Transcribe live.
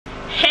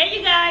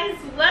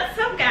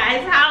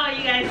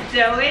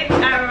doing?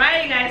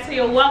 Alright guys, so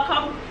you're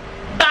welcome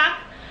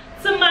back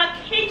to my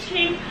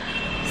kitchen.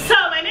 So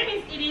my name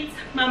is Edith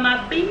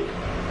Mama B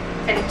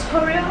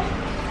editorial.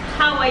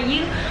 How are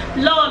you?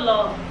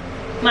 Lolo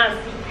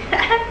Mazi.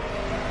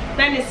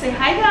 Let me say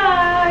hi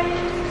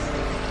guys.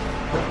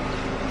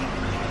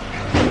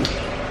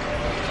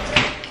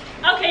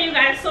 Okay you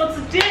guys, so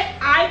today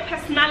I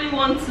personally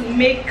want to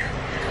make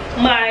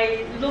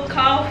my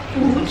local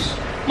food.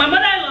 My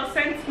mother-in-law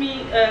sent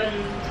me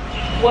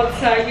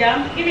water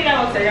yam. Give me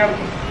that water yam.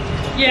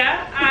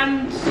 Yeah,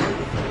 and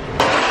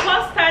the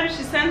first time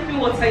she sent me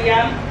water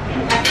yam,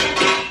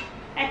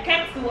 I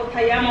kept the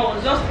water yam. I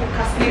was just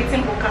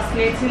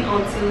procrastinating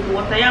until the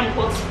water yam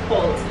got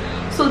spoiled.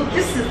 So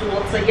this is the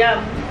water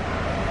yam,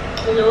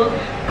 you know,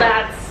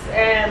 that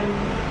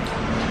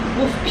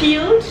we've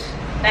peeled.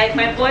 Like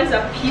my boys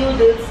have peeled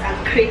it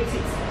and created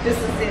it. This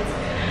is it.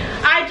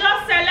 I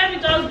just said let me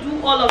just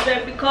do all of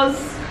them because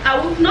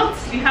I would not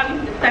be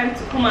having the time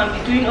to come and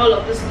be doing all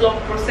of this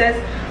long process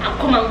and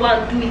come and go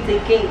and do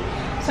it again.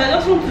 So I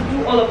just want to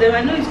do all of them.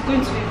 I know it's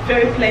going to be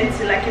very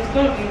plenty, like it's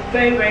going to be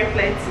very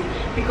plenty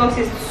because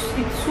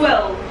it's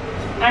 12.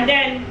 And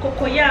then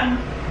cocoyam,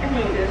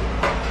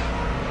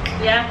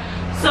 yeah.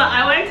 So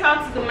I went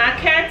out to the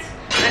market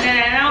and then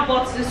I now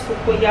bought this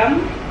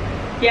cocoyam.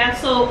 Yeah,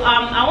 so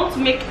I want to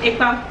make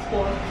ekpang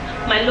for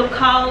my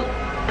local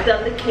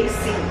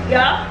delicacy.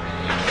 Yeah.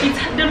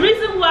 The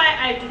reason why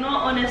I do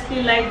not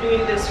honestly like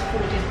doing this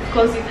food is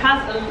because it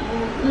has a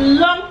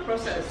long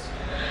process,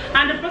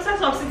 and the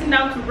process of sitting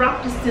down to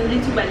wrap this thing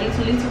little by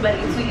little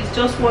is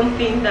just one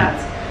thing that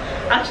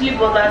actually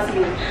bothers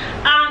me.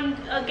 And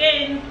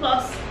again,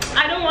 plus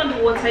I don't want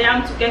the water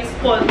yam to get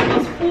spoiled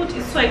because food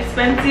is so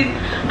expensive,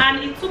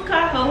 and it took her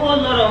a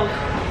whole lot of,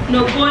 you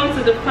know, going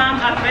to the farm,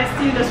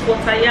 harvesting this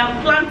water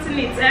yam, planting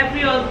it,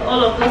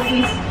 all of those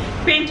things,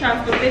 paying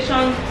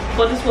transportation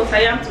for this water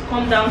yam to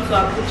come down to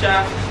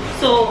Abuja.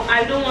 So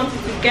I don't want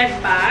it to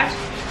get bad.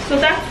 So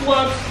that's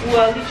what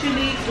we're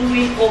literally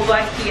doing over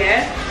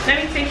here.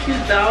 Let me take you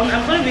down.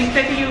 I'm going to be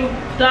taking you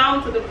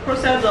down to the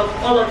process of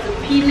all of the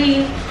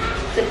peeling,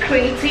 the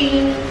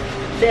grating,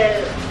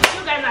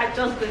 you guys are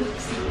just going to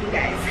see you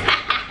guys.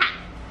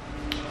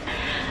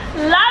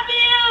 Love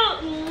you.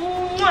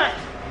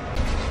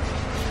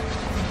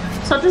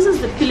 So this is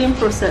the peeling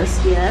process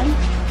here.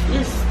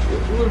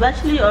 We've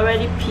actually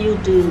already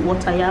peeled the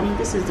water yam.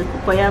 This is the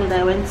cocoyam that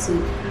I went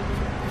to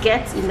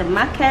get in the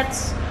market.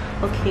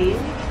 Okay,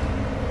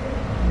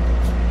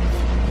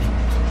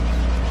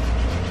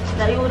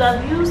 that you would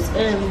have used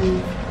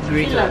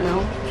peeler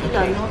now.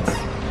 Peeler, not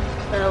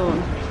that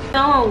one.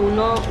 That one will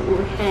not.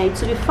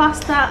 It will be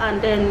faster,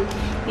 and then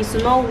it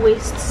will not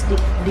waste the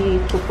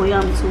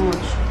cocoyam too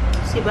much.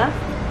 See that?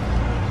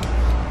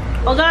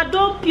 Okay,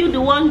 don't peel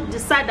the one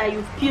side that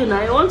you've peeled.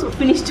 Now I want to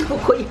finish the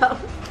cocoyam.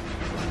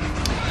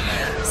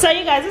 So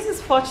you guys, this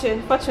is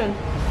Fortune.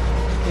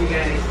 Hey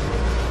guys.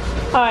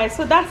 Alright,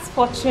 so that's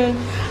Fortune,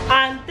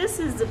 and this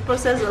is the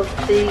process of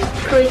the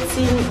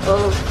creating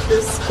of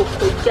this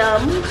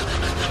cocoyam.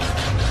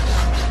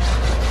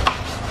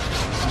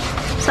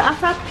 So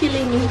after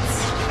peeling it,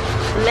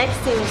 the next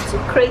thing is to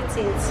crate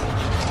it.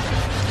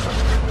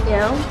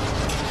 Yeah.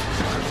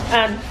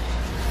 And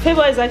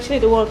Favor is actually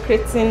the one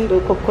creating the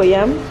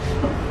cocoyam.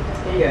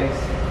 Hey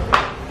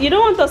guys. You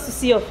don't want us to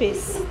see your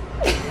face.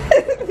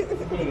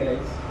 Hey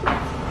guys.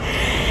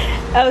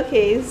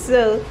 Okay,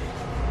 so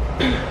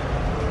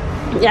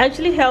you're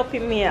actually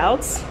helping me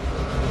out.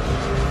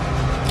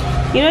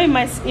 You know,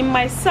 in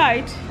my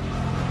side,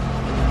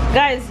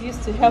 guys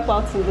used to help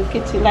out in the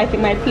kitchen. Like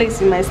in my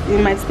place, in my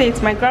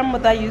state, my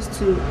grandmother used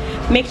to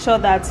make sure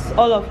that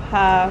all of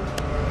her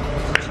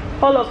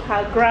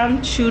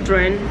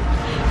grandchildren,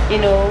 you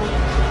know,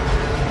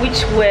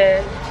 which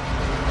were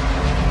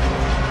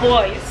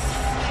boys,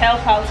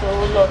 help out a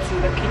whole lot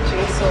in the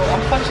kitchen. So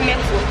I'm fortunate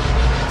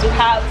to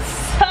have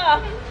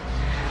some.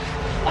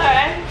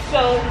 Alright,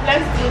 so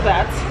let's do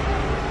that.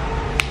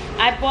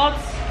 I bought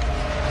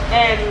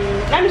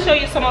let me show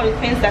you some of the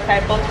things that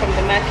I bought from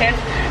the market.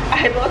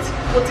 I bought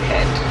goat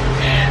head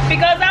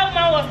because that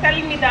woman was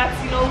telling me that,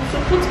 you know, to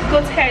put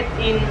goat head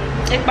in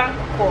ekpang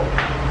koko,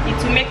 it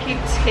will make it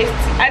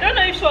tasty. I don't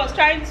know if she was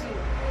trying to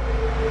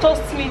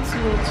toast me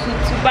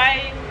to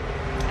buy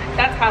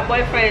that her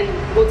boyfriend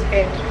goat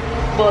head,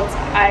 but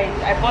I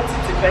bought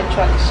it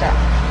eventually.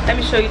 Let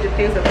me show you the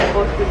things that I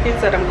bought, the things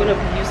that I'm going to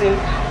be using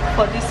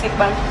for this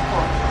ekpang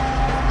koko.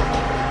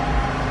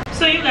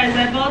 So you guys,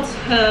 I bought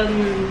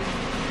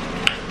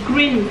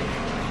green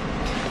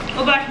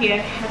over here.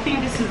 I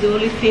think this is the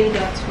only thing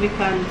that we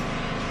can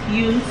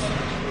use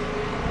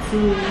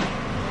to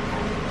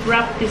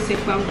wrap this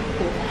ekpang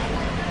koko.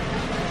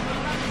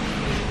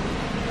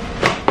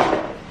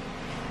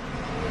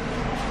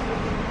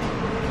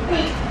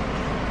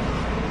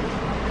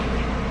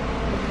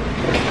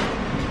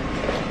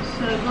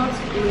 So I got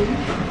green.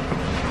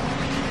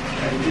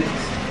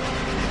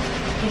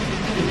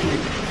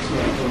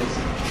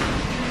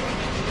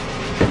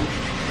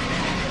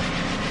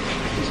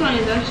 This one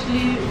is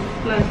actually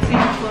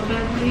plantain for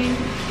every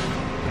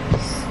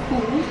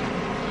school,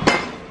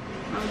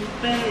 and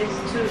Venice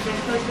too,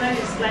 because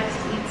Venice likes to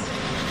eat.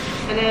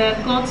 And then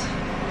I got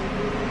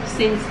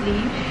saint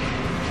leaf.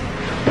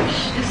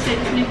 This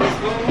saint leaf is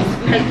almost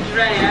like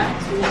drier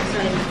to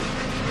water it.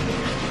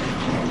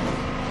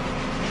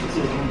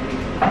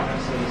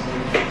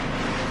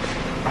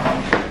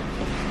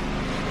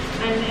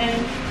 And then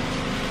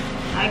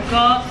I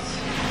got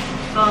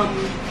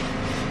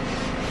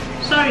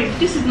sorry,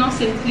 this is not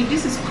saint leaf,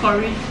 this is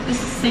curry. This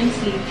is saint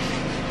leaf.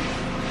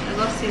 I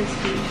got saint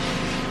leaf.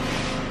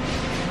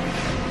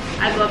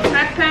 I got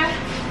pepper.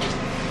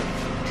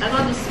 I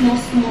got the small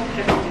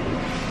pepper.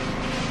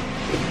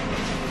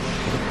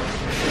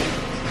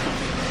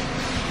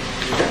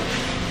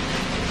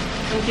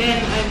 And then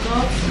I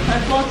got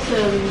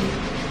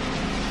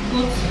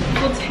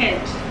goat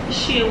head,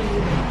 shewu.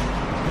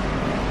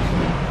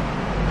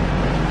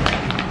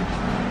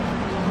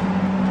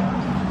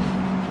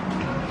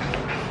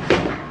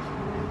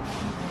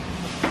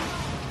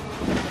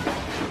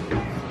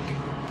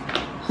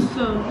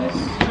 So this,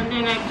 and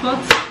then I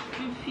got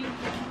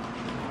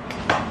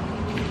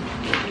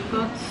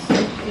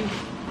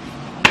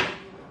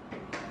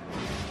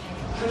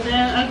and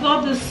then I got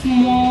the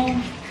small.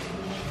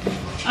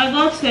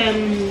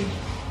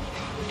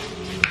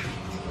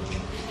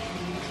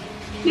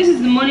 This is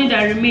the money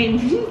that remained.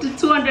 The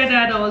 200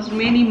 that was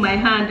remaining in my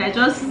hand. I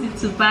just used it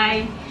to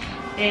buy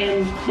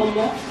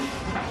momo.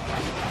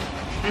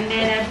 And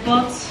then I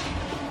bought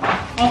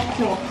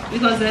okra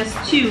because there's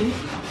stew.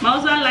 My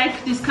husband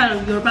likes this kind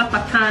of Yoruba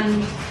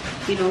pattern,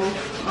 you know,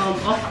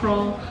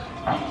 okra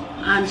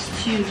and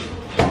stew.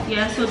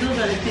 Yeah, so those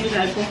are the things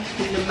I bought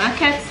in the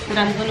market that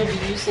I'm gonna be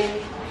using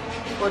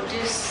for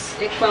this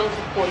ekpang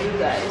for you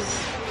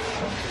guys.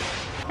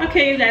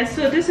 Okay, you guys,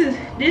 so this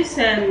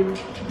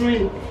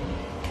green,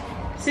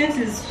 since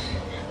it's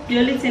the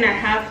only thing I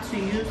have to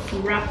use to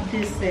wrap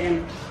this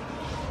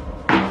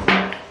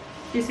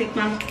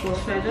ekpang for,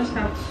 so I just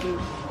have to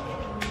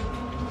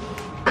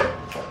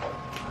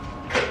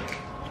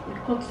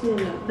cut it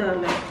like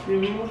that, like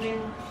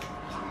removing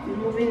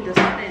the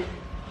stem.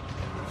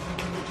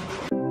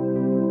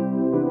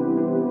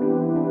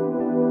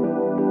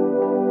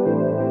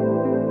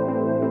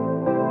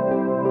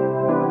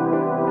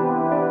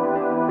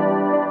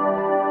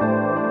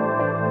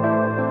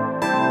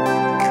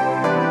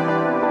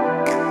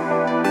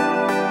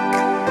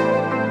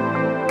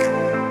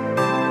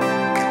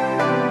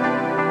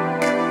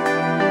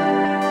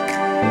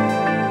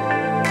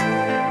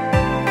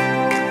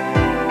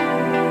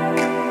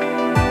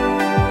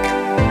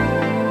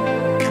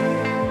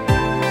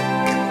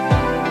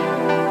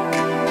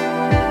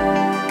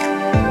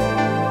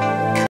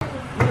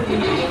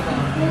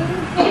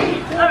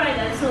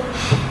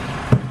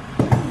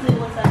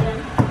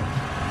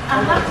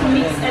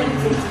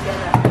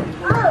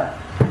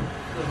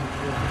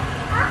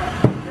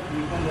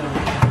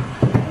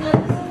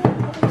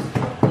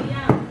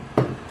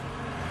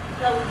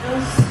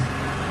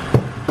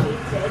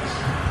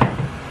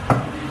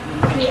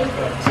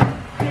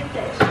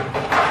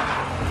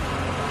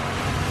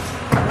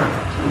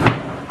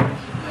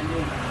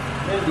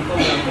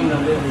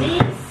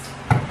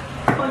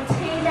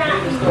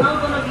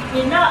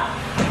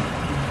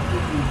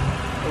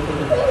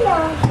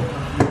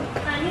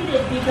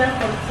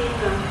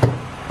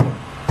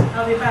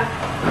 I'll be back.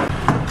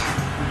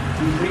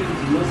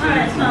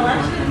 Alright, so I'll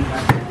actually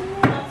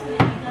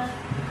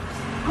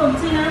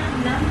container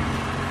now.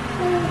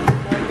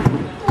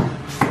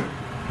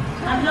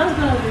 I'm just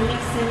going to be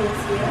mixing it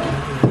here.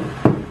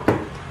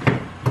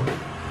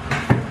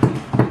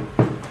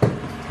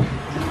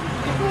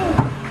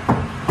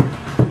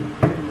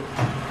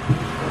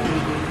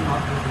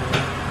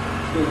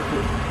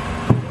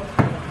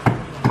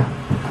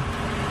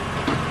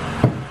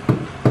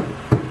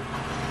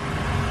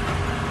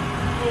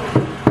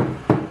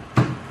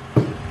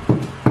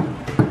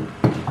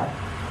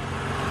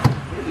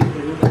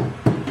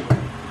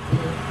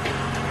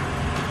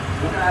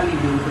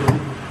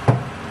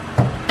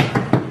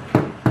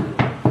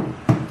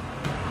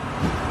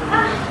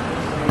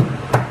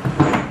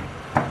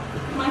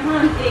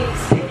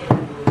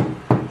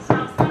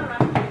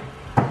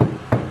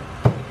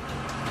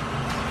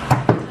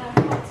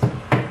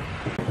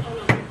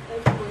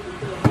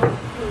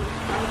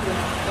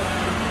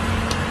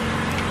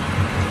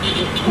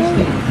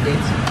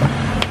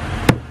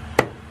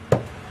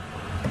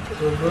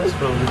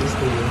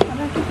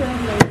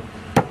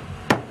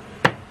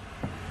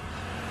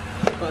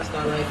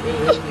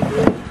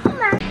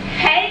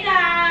 Hey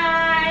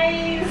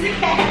guys!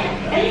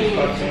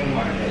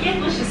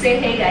 You should say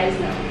hey guys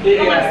now. Hey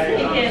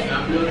guys,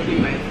 I'm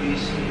looking my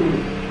fish.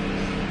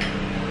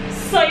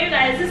 So you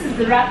guys, this is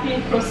the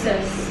wrapping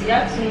process. You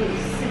have to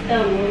sit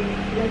down and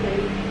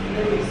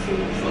let me see.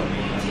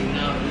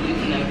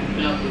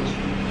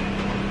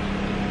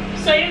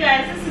 So you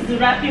guys, this is the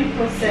wrapping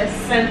process,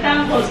 and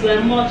thank God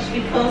very much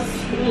because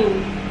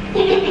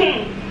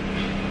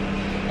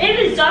it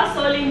is just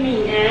only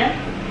me,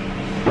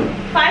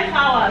 5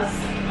 hours,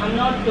 I'm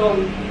not done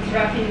with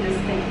wrapping this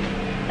thing.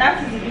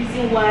 That is the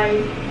reason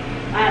why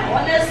I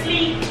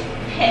honestly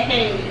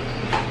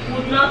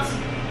would not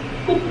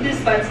cook this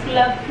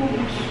particular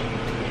food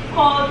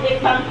called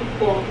ekpang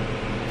kuko,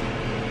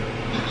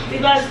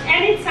 because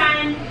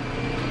anytime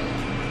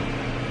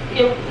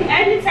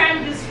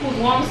this food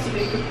wants to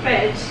be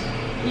prepared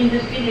in the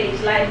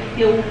village, like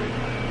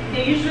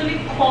they usually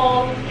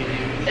call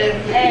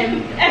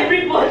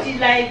everybody,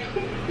 like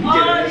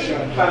all the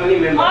family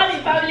members,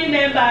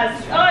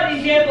 all the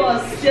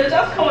neighbors, they'll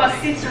just come and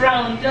sit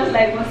around, just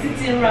like we're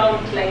sitting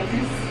around like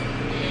this,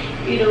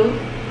 you know.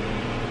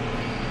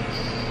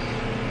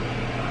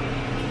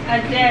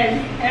 And then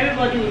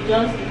everybody will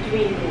just be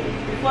doing it.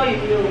 Before you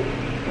know,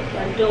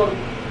 you're done.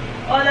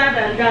 Other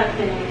than that,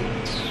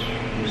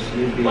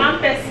 one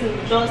person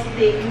will just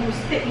stay. You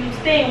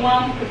stay in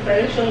one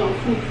preparation of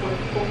food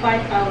for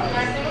 5 hours.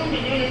 And even be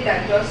doing it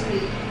and just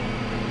sleep.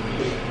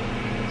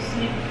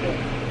 Sleep.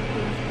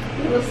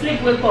 You will sleep,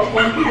 wake up,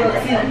 one do your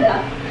thing.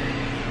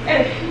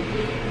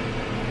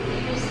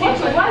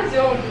 What's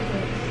your own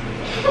difference?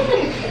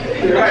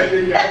 You're right,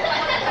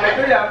 I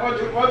told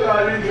you about what I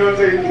didn't do in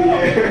the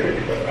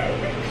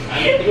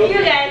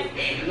You guys,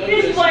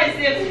 these boys,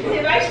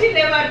 they've actually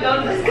never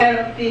done this kind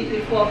of thing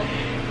before.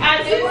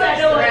 And since I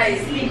don't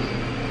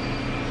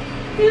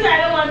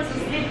want to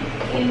sleep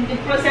in the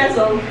process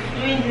of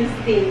doing this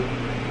thing,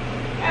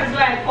 that's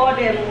why I call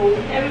them.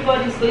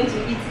 Everybody's going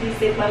to eat this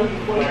ekpang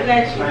before you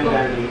guys should go.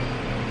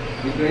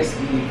 You guys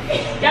sleep.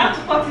 You have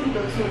to cut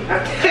into two.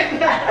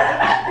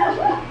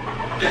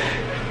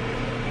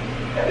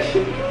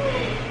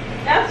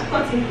 That's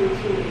cutting the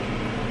food.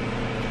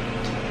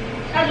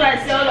 That's why I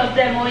say all of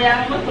them, oh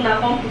yeah, I'm not gonna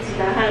come put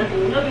in a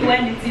hand. Not be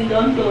when the thing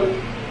done,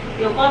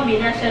 you'll come be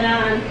national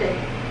anthem.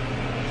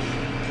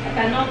 I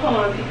cannot come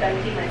and pick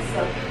and give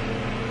myself.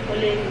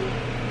 Only me.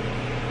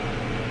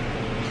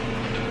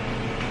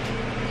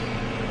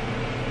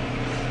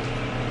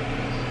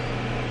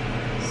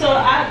 So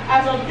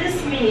as of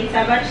this minute,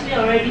 I've actually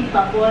already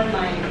parboiled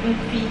my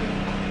UP,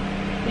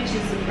 which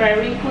is the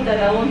periwinkle that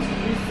I want to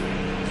use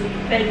to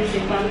prepare this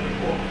ekpang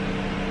for.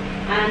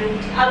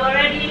 And I've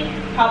already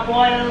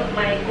parboiled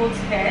my goat's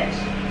head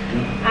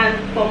and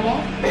pomo.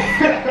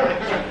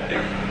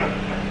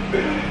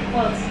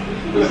 What?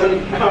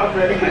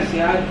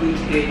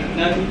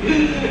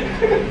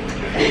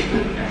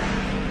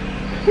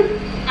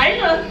 Are you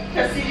not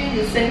perceiving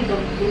the scent of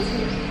goat's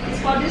head? It's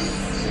for this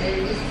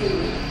thing.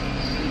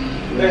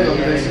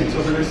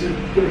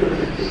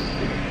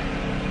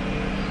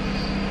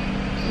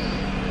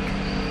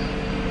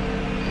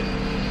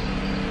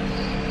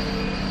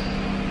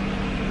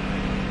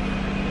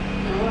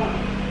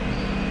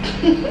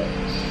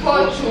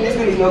 Fortune. This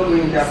one is not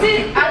going down. See,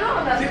 I don't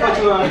understand.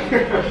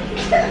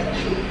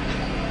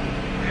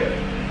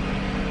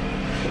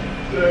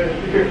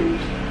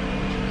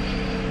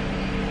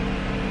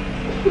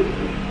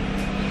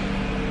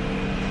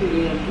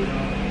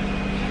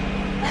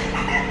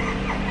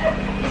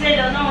 He said he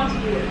does not want to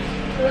do it.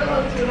 I don't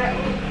want to like.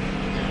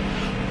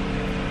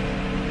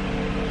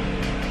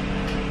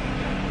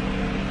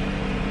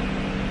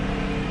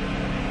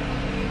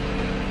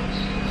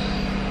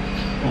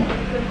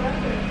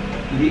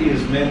 Lee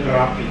is men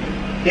rapping.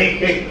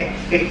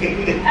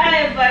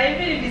 But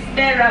even if it's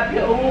men rapping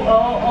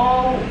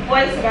or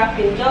voice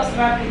rapping, just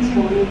rap it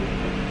for me.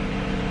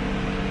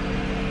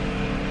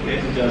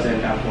 Let's just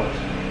end up what?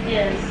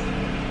 Yes.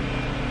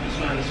 This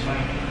one is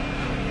fine.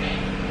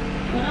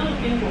 We're not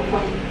looking for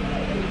one.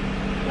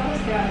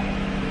 Just that.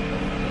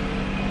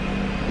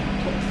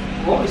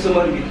 What would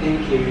somebody be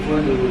thinking before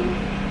they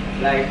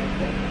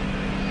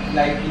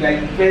like the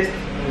best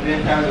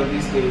inventors of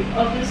this thing?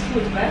 Of this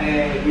food,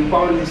 right? You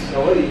found this,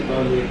 what did you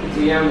found it? It's a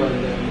yam and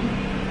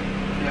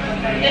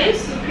They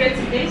used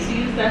to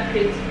use that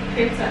crater.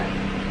 They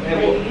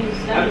use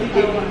that I'm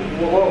thinking, one.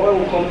 what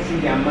will come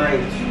through their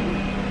mind to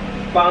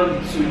pound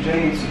it to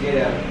join it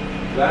together,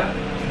 right?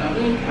 Put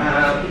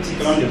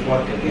it On the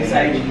pot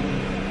inside it.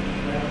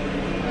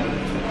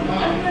 I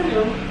don't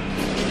know.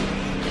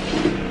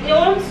 They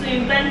want to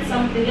invent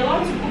something. They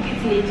want to cook it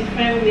in a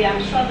different way.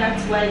 I'm sure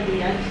that's why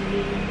they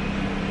actually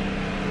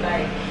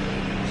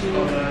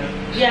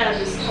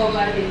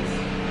discovered it.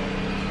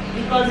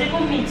 Because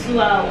even me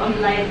too, I'm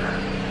like,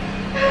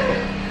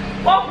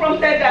 what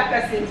prompted that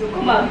person to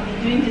come and be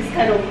doing this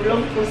kind of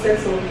long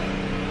process of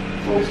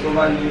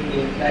Discover new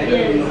things. I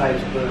don't even know how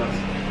to pronounce.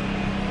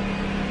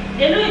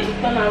 They know it will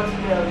turn out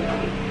well now.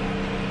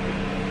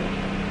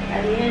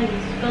 At the end, it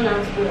will turn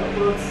out well,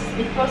 but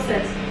the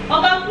process.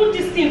 Okay, put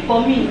this thing for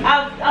me.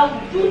 I'll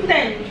do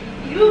 10.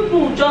 You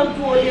do just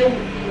do only.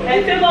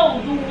 Favor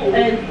will do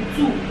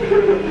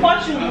 2.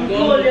 Fortune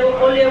will do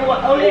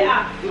only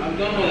half. I've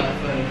done all that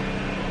fine.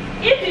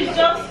 If it's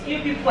just you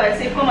people, I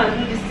say come and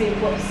do this thing.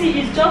 But see,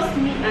 it's just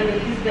me and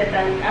Elizabeth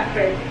and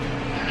Alfred.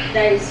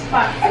 There is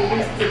fat in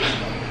this thing.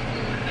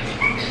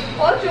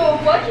 What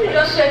you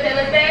just said, they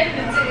were there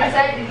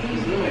inside the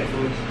It's not my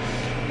fault.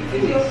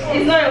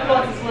 It's not your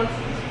fault, it's what?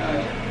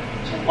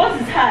 What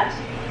is hard?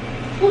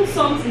 Put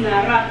something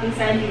and wrap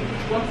inside it.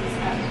 What is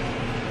hard?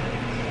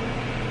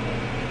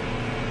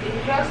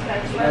 It's just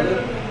like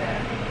swallowing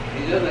there.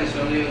 It's just like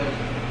swallowing up.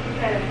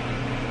 Okay.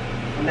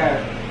 That.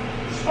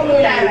 Swallow.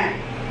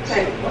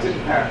 What's it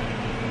there?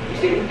 You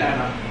stay with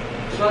Tana.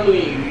 It's not knowing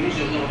you use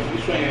your nose.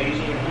 Which one you're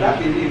using your That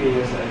nose? will leave in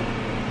your side.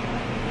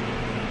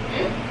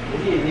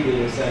 Maybe you leave in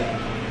your side.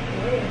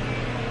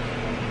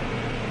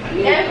 I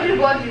know.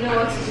 Everybody knows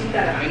what to do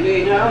that. I know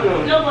it. No,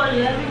 no.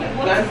 Nobody, everybody,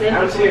 what is I'm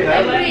everybody? saying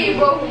that. Every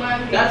Igbo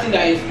woman. That thing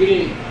that is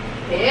green.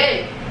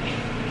 Hey.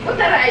 What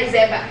are I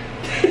Zeba?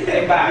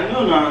 Eba, I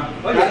know now.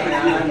 What is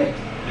it?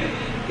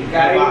 The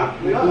guy.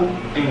 Eba. You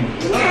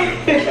know?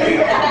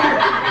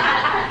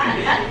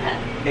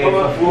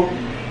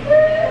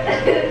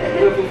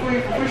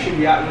 Fufu should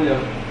be out there.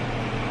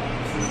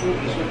 Fufu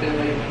is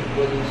whatever you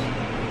put is.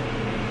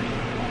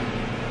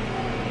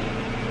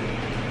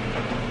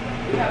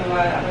 I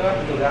never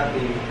put that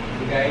thing.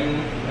 The guy in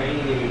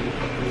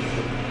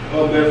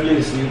Oh, Beverly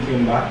is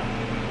sleeping back.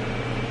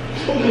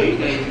 So you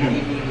guys is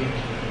giving me.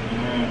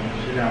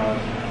 She down. I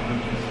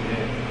want to see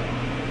it.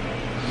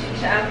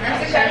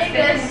 Can you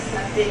guess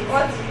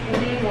what's the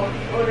name of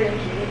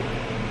orange?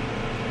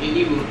 In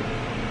Igbo,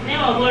 Name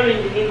of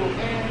orange in Igbo.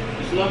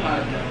 it's not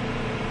hard now.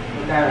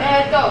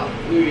 Top.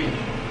 Orange.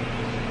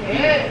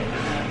 Eh.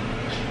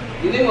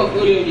 The name of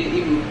orange in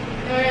Igbo.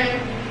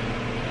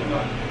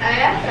 I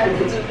have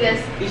to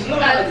guess. It's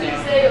not How hard to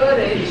now. say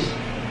orange?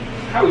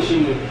 How is she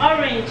know?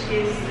 Orange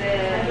is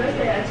I don't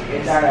say how to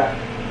guess. Dara.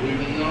 We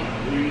will not.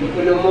 We will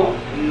Olomo.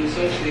 we will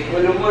search the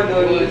Olomo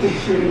don't.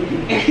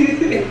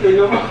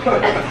 Olomo.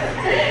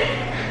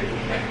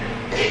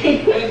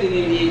 What's the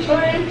name of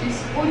Orange is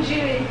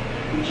Ujiri.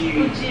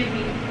 Ujiri?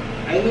 Ujibi.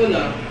 I know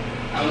now.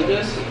 I will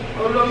just.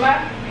 Oloma.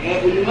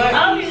 Uluma. I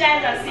hope you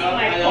guys are seeing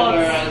my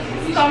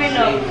pots. It's coming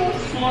up.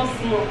 Small,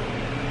 small.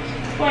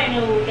 Before you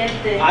know, we'll get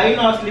there. Are you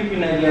not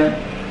sleeping again?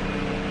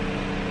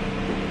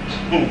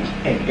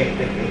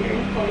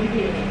 Come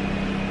here.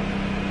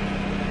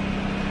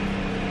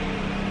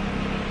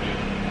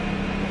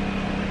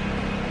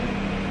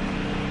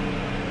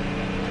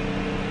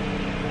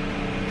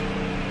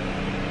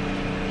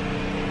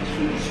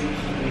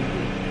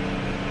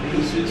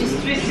 It's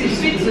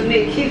sweet to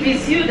make. If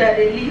it's you that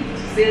they leave to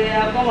say,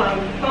 come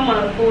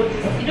and hold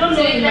this. You don't know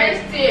Till in my,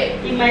 next year.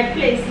 in my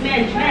place,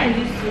 men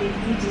used to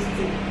do this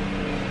thing.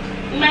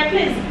 In my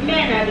place,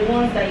 men are the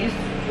ones that used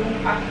to do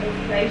apple,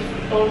 that used to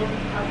turn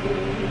apple.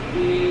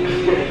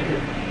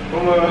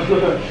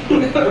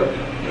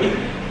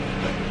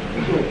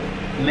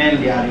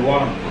 Men, they are the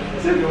one.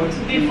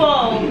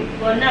 Before,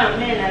 but now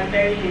men are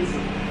very lazy.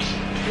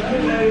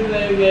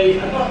 Very.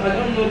 I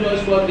don't know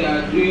just what they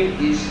are doing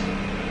is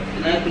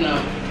right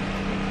now.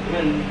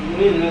 Man,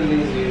 we know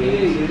this.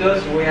 It's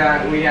just we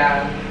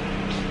are.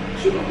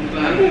 So I don't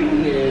occupied.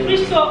 even know.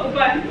 Which to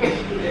occupy?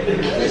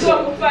 This of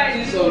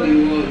the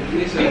world.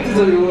 This of This is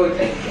the word.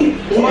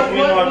 What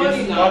what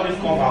is now? this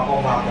cover?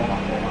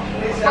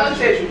 This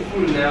answer is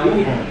full now.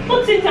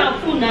 Put it and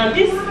full now.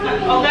 This,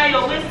 okay,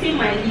 you're wasting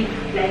my lip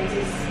like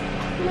this.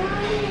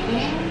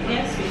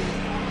 Yes, sweet.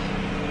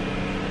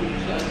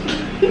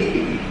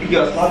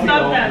 You're stopping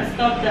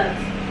Stop that.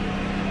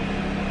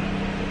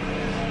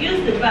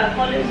 Use the back,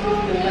 always use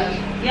the back.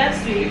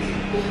 Yes, sweet.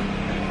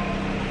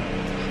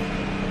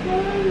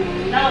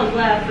 That was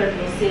why Alfred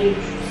was saying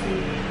to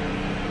sleep.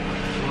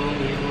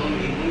 Mommy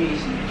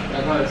is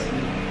I can't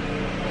sleep.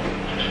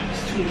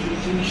 still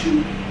finish you.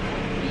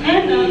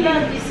 And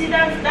that, you see,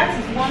 that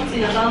is one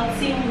thing about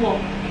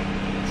teamwork.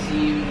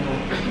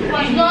 Teamwork.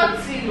 Because It's not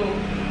Tino.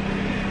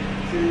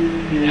 As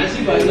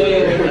if I know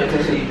everything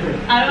to say.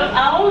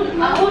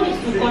 our own is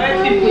to correct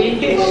people in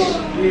English.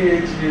 We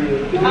hate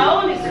you.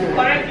 Our own is to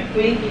correct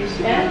people in English.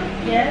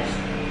 Yes.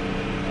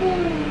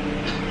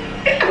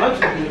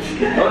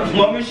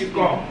 Mommy should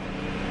come.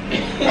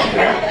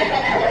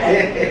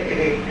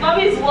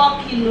 Mommy is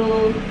walking,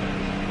 oh.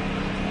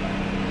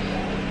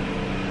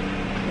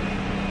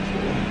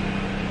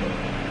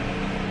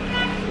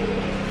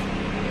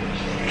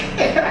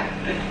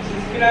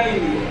 She's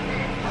crying.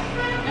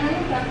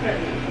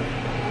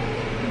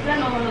 Is that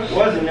not one of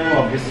What's the name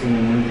of this thing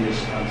in English?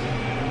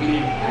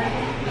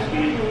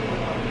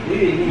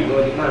 Really need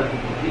all the man.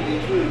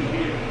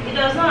 It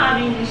does not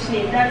have English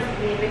name. That's the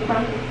name. They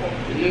can't for.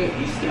 You know,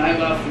 it's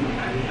tribal food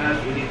and it has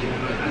religion.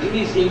 But as it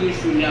is English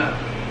food now,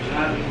 you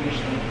have English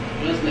food.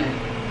 Just like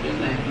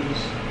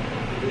this.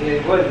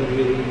 What is it?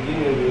 You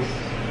know this?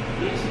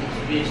 This is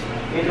based.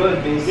 It was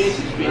beans. This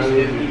is based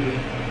everywhere.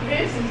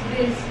 This is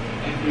this.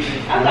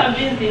 Everywhere. How can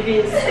beans be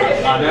beans?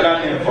 Another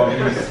name for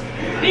this.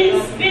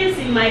 Beans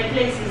in my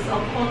place is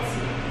okoti.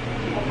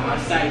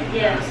 Outside,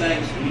 Yes. outside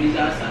is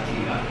Lisa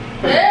Sativa.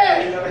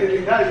 Hey!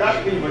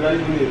 That's me, but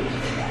that's good.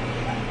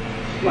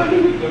 You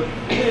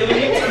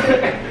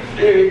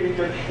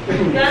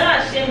are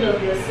not ashamed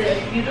of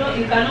yourself. You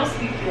cannot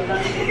speak your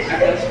language. I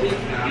can speak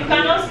now. You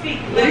cannot speak.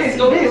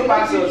 Beans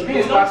pastors.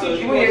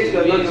 Even here she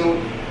does not know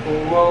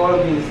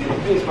what beans is.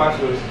 Beans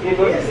pastors.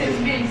 This is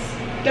beans.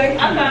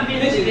 How can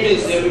beans This be is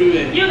based beans?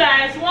 everywhere. You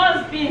guys,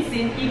 what's beans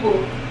in Igbo?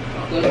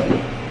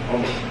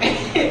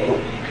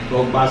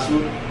 Ogbasu.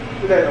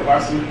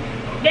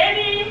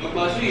 Baby!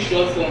 Okpasu is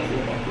short form for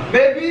Okpa.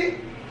 Baby.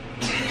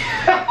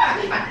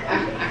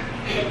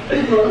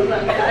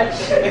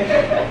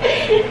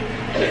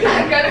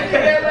 I can't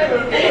remember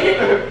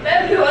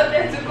Baby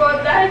wanted to call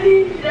daddy.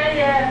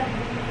 Yeah.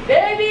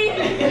 Baby,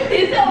 he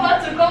said what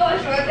to call what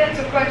she wanted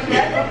to call. She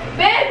said,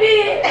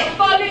 baby, I'm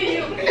calling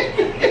you.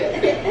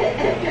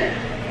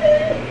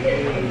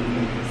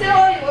 Say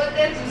what you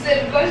wanted to say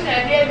because she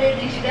had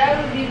baby. She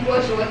didn't leave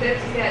what she wanted to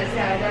say and say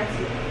her that's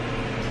it.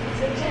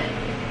 So,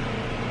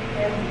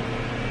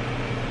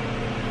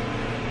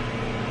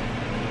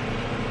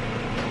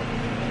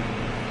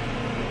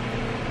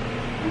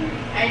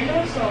 I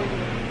know some.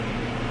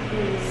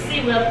 See,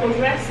 we're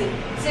progressing.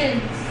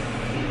 Since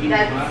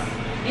that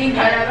in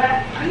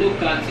Calabar. I know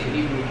cat in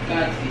Igbo.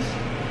 Cat is.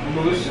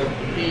 Motion. I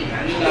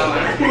know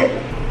that one.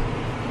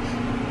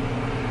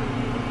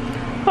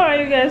 Alright,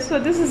 you guys, so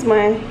this is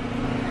my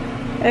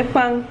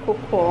Ekpang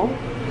cocoa.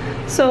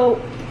 So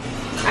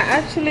I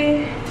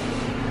actually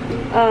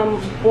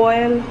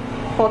boil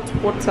hot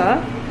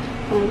water.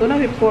 I'm gonna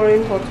be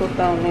pouring hot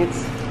water on it.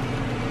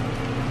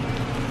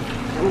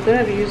 I'm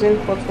gonna be using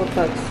hot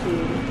water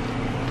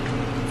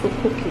to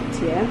cook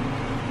it, yeah.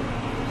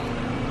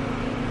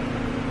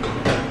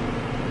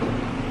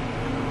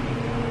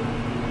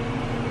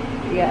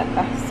 Yeah,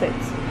 that's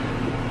it.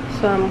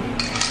 So I'm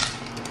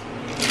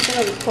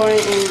gonna be pouring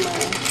in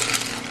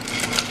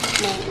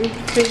my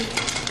mpi.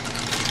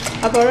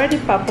 I've already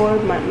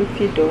parboiled my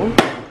mpi dough.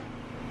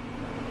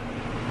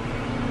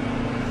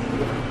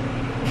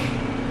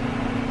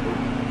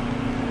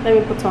 Let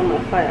me put on my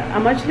fire.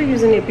 I'm actually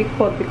using a big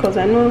pot because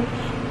I know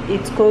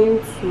it's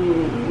going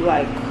to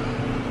like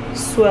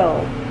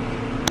swell.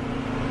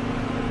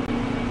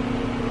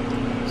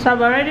 So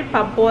I've already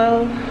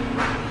parboiled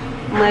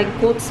my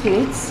goat's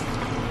meat.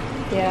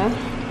 Yeah,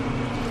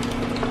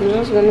 I'm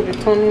just going to be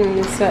turning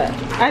this.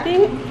 I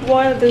didn't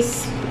boil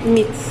this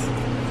meat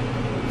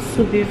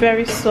to be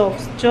very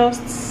soft.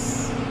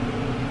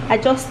 I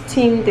just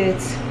steamed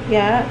it.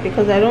 Yeah,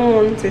 because I don't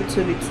want it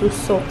to be too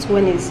soft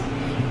when it's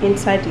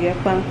inside the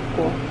ekpang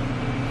cocoa.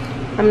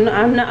 I'm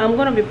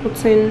going to be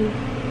putting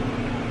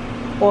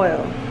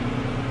oil.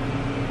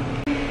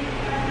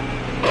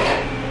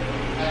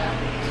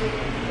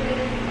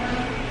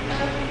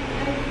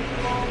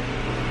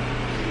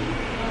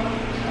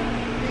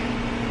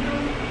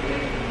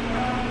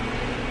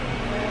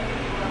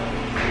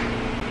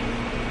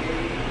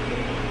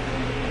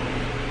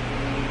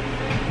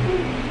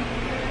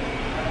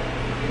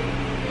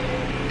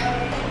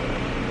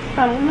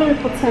 I'm going to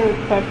be putting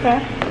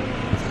pepper.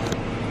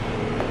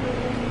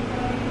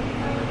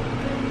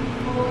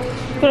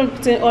 I'm going to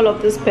put in all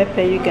of this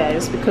pepper, you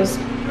guys, because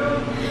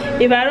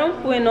if I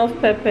don't put enough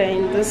pepper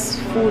in this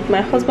food,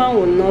 my husband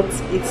will not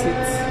eat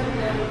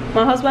it.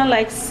 My husband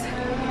likes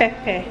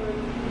pepper.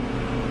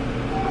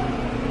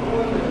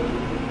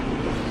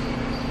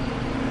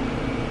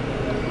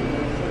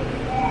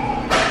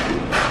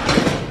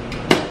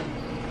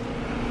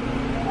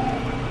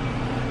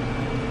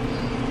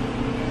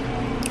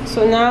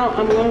 So now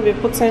I'm going to be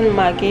putting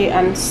Maggi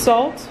and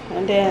salt,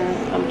 and then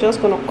I'm just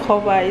going to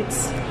cover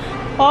it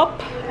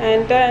up,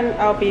 and then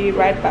I'll be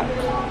right back.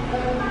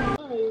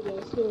 Alright you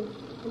guys, so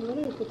I'm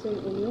going to be putting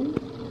onion.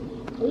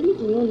 I really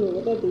do not know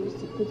whether they used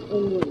to put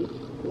onion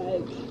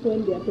like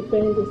when they are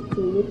preparing this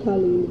thing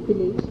locally in the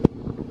village.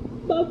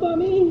 But for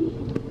me,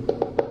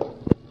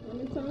 I'm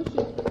in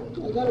township,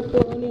 I gotta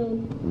put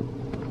onion.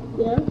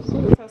 Yeah, so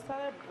I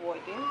started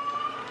boiling.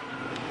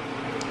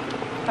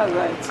 That's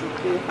right, it's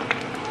okay.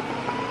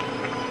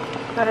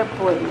 Started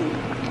boiling.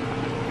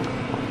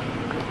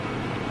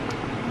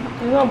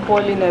 It's not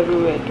boiling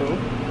everywhere though,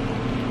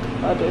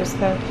 but there's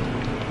that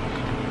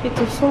it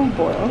will soon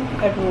boil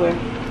everywhere.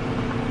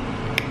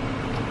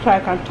 So I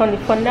can turn it.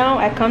 For now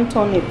I can't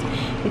turn it.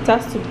 It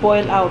has to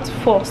boil out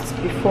first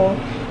before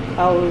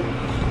I'll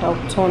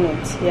turn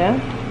it. Yeah,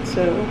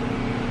 so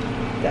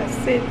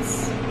that's it.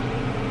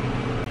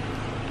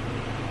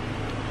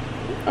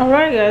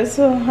 Alright guys,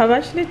 so I've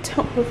actually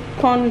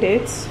turned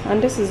it,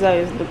 and this is how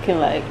it's looking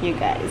like, you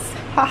guys.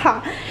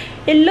 Haha,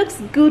 it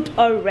looks good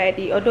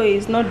already, although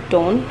it's not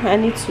done. I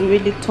need to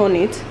really turn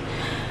it,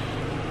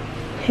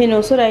 you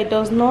know, so that it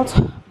does not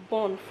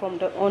burn from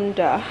the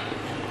under.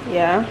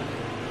 Yeah,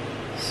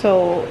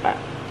 so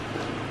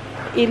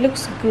it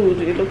looks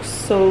good. It looks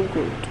so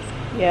good.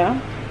 Yeah,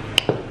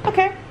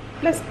 okay,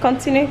 let's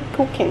continue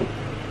cooking.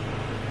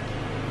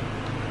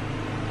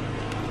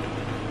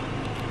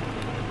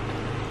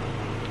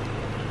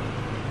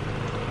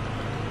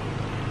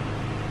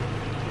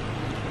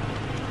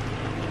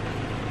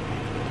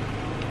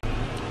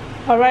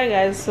 Alright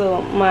guys,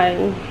 so my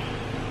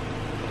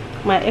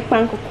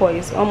ekpang cocoa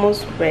is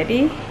almost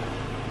ready.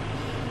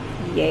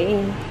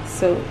 Yay.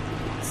 So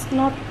it's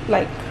not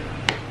like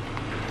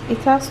it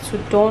has to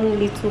done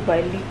little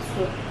by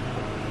little,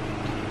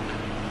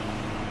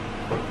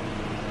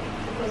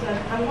 because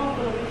I'm not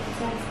going to be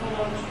putting so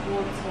much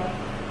water.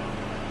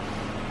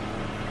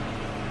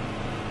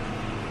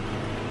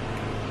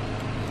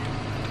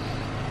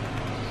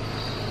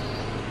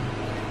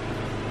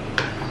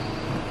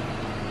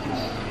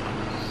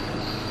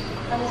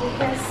 As you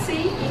can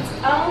see, it's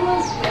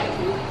almost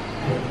ready,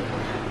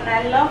 but I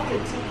love the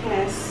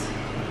thickness.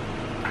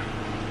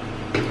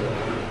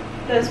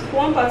 There's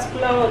one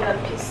particular one that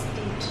Peace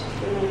did,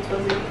 it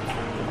wasn't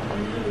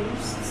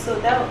loose. So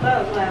that was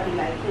why I'm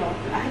like, no,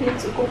 I need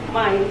to cook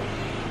mine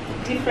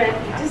different.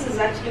 This is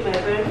actually my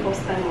very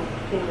first time of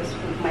cooking this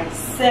food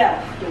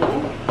myself,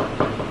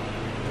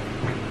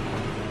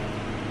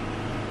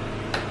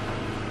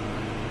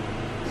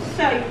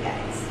 Show you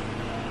guys.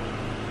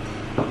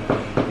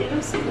 It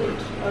looks good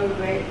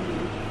already.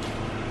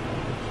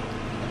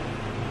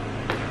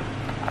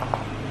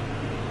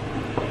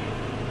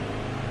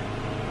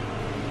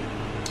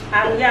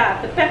 And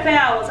yeah, the pepper,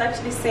 I was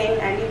actually saying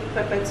I need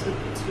pepper to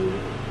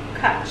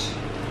catch.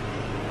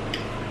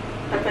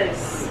 Pepper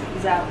is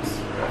out,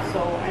 so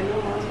I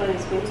know my husband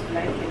is going to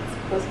like it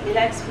because he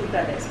likes food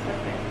that is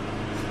pepper.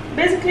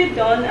 Basically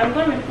done. I'm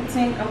going to be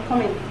putting, I'm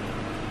going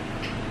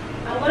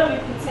to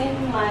be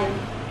putting my,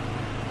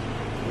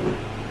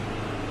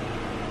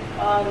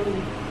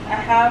 I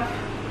have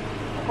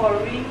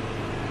curry,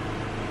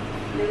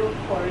 little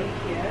curry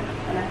here,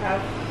 and I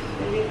have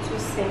a little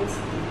saints.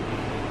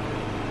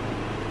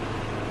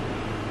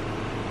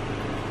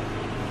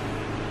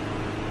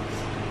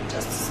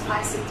 Just to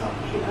spice it up,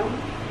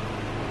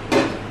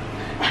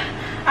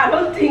 I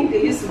don't think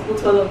they used to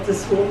put all of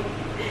this home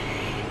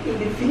in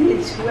the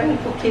village when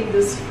cooking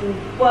this food,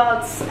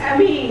 but I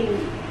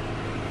mean,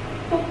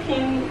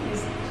 cooking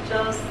is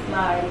just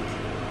like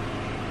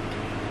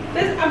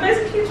this. I'm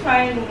basically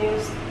trying new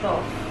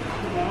stuff,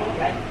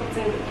 like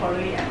putting the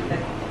curry and the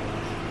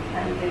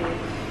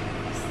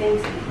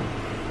things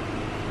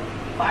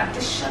for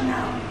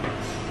additional.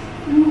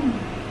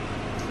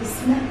 The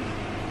smell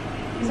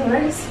is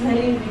already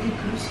smelling really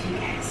good, you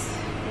guys.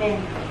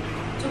 And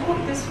to cook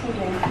this food, I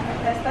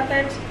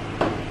started,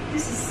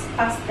 this is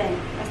past 10.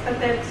 I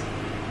started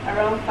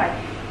around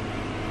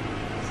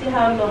 5. See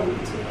how long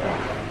it took them.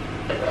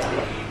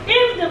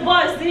 If the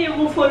boys didn't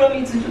even follow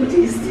me to do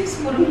this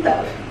wouldn't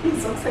have been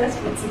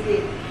successful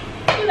today.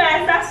 You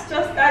guys, that's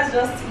just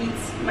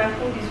it. My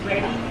food is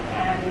ready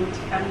and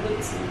I'm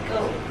good to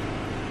go.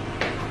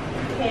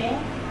 Okay.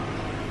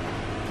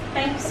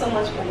 Thank you so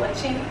much for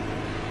watching.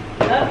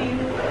 Love you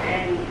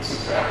and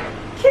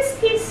kiss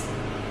kiss.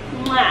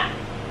 Mwah.